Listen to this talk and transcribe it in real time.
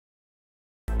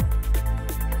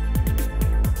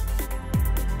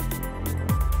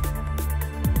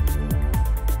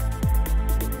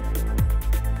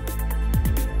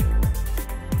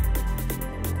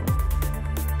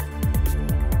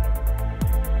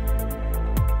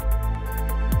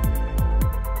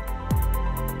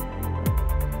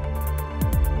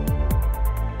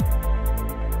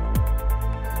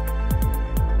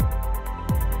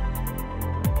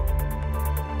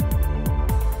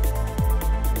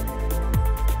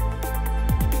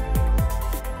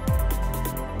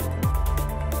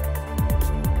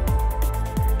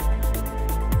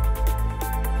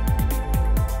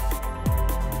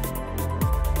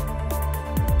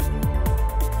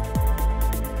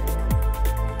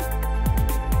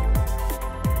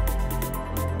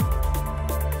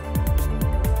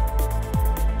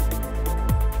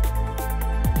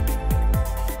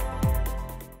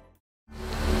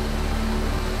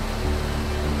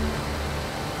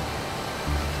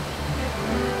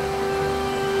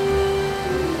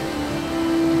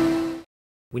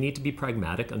We need to be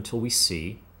pragmatic until we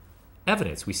see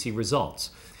evidence, we see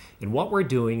results. And what we're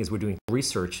doing is we're doing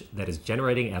research that is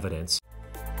generating evidence.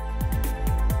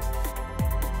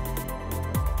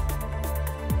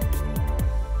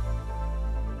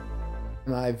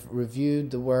 I've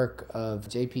reviewed the work of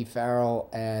J.P. Farrell,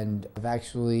 and I've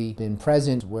actually been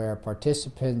present where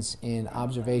participants in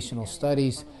observational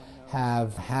studies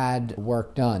have had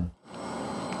work done.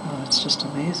 Oh, it's just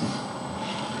amazing.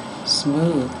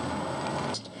 Smooth.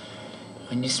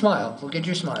 When you smile, look at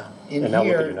your smile. In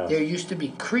here, there used to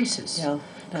be creases. Yeah.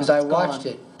 Because I watched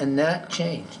it, and that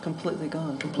changed. Completely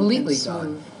gone. Completely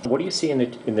gone. What do you see in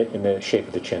the shape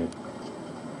of the chin?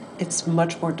 It's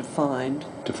much more defined.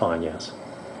 Defined, yes.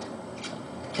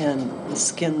 And the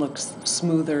skin looks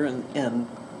smoother and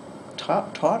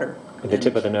tauter. And the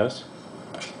tip of the nose?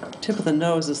 Tip of the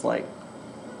nose is like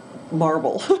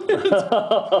marble.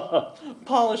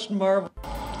 Polished marble.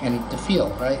 And the feel,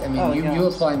 right? I mean, yeah. you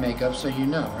apply makeup, so you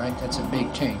know, right? That's a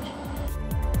big change.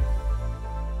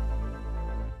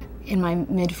 In my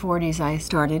mid-40s, I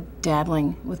started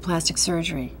dabbling with plastic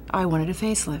surgery. I wanted a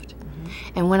facelift.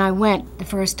 And when I went the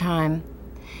first time,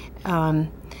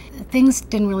 things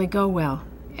didn't really go well.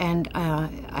 And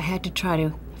I had to try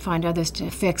to find others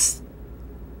to fix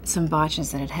some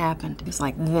botches that had happened. It was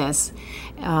like this,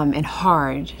 and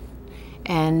hard,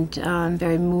 and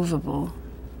very movable,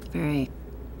 very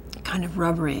kind of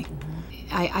rubbery.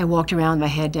 I walked around with my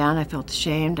head down. I felt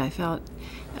ashamed. I felt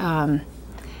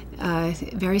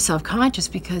very self-conscious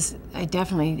because I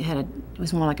definitely had it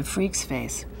was more like a freak's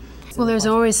face. Well, there's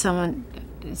always someone,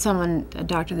 a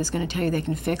doctor that's going to tell you they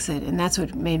can fix it, and that's what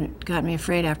got me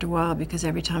afraid after a while, because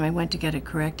every time I went to get it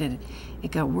corrected,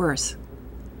 it got worse.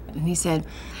 And he said,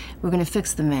 "We're going to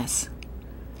fix the mess."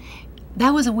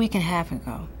 That was a week and a half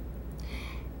ago.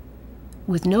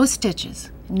 With no stitches,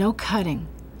 no cutting,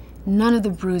 none of the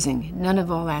bruising, none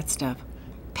of all that stuff.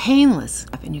 Painless.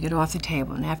 And you get off the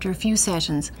table, and after a few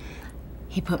sessions,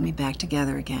 he put me back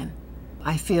together again.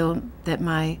 I feel that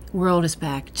my world is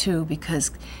back, too,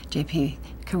 because JP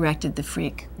corrected the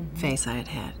freak face I had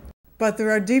had. But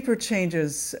there are deeper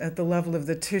changes at the level of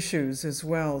the tissues as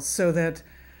well, so that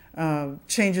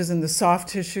changes in the soft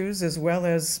tissues as well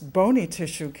as bony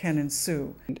tissue can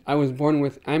ensue. I was born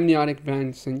with amniotic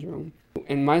vein syndrome.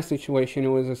 In my situation, it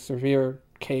was a severe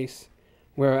case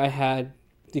where I had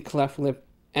the cleft lip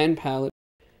and palate,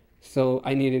 so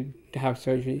I needed to have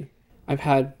surgery. I've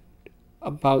had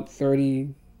about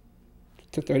 30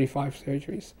 to 35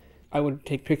 surgeries. I would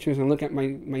take pictures and look at my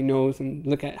nose and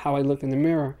look at how I looked in the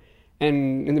mirror.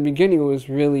 And in the beginning, it was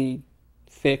really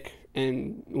thick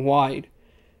and wide.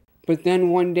 But then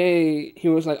one day, he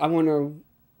was like, "I want to,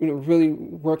 really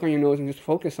work on your nose and just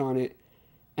focus on it."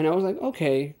 And I was like,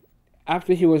 okay.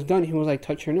 After he was done, he was like,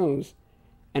 "Touch your nose."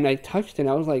 And I touched it, and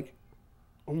I was like,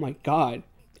 oh my God.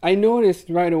 I noticed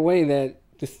right away that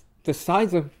the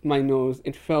sides of my nose,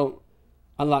 it felt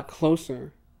a lot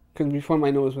closer, because before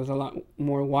my nose was a lot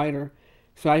more wider.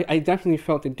 So I definitely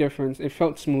felt the difference. It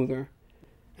felt smoother.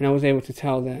 And I was able to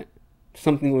tell that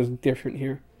something was different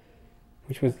here,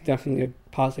 which was definitely a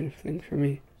positive thing for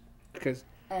me. Because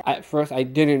at first I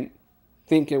didn't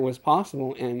think it was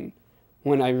possible, and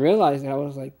when I realized it, I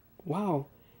was like, wow.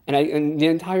 And the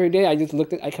entire day I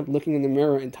kept looking in the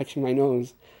mirror and touching my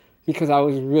nose, because I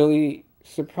was really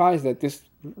surprised that this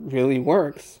really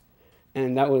works.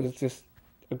 And that was just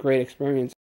a great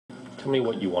experience. Tell me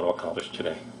what you want to accomplish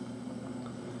today.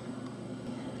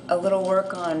 A little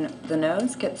work on the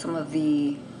nose, get some of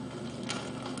the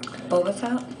bulbous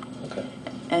out. Okay.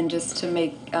 And just to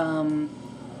make the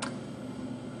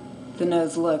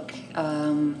nose look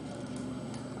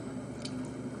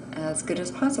as good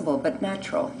as possible, but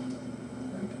natural.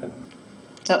 Okay.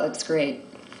 That looks great.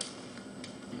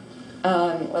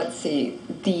 Let's see,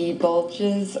 the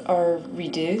bulges are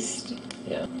reduced.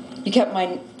 Yeah. You kept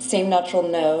my same natural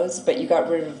nose, but you got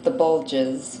rid of the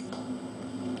bulges,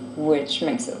 which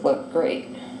makes it look great.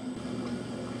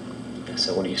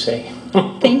 So what do you say?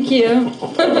 Thank you.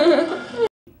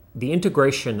 The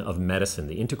integration of medicine,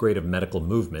 the integrative medical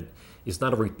movement, is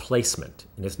not a replacement,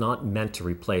 and is not meant to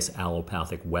replace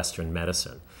allopathic Western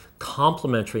medicine.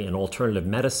 Complementary and alternative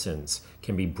medicines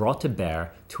can be brought to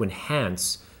bear to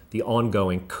enhance the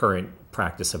ongoing current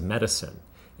practice of medicine.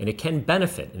 And it can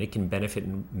benefit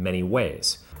in many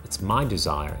ways. It's my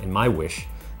desire and my wish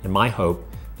and my hope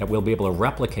that we'll be able to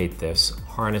replicate this,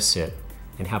 harness it,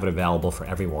 and have it available for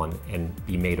everyone and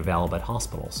be made available at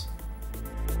hospitals.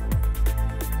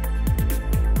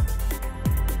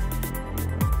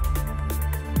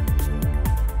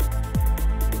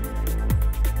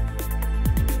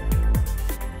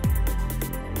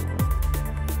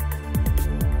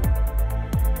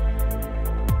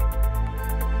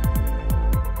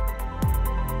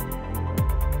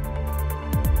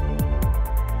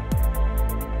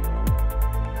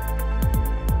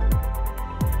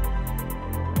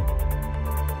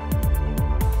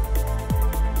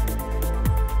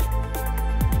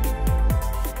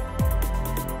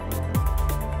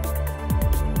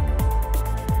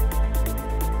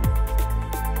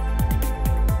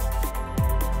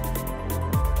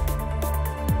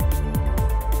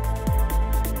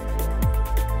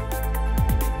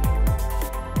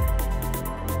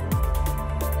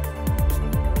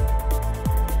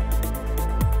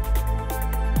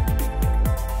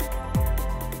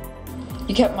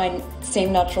 You kept my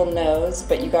same natural nose,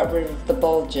 but you got rid of the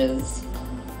bulges,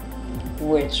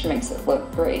 which makes it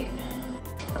look great.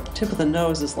 Tip of the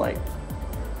nose is like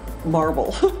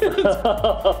marble.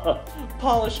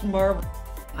 Polished marble.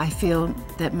 I feel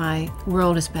that my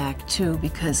world is back too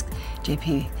because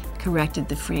JP corrected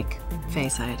the freak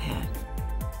face I had had.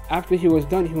 After he was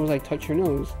done, he was like, touch your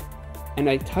nose. And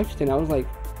I touched it, I was like,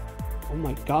 oh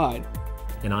my God.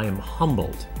 And I am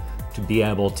humbled to be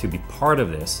able to be part of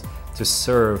this, to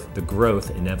serve the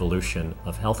growth and evolution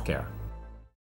of healthcare.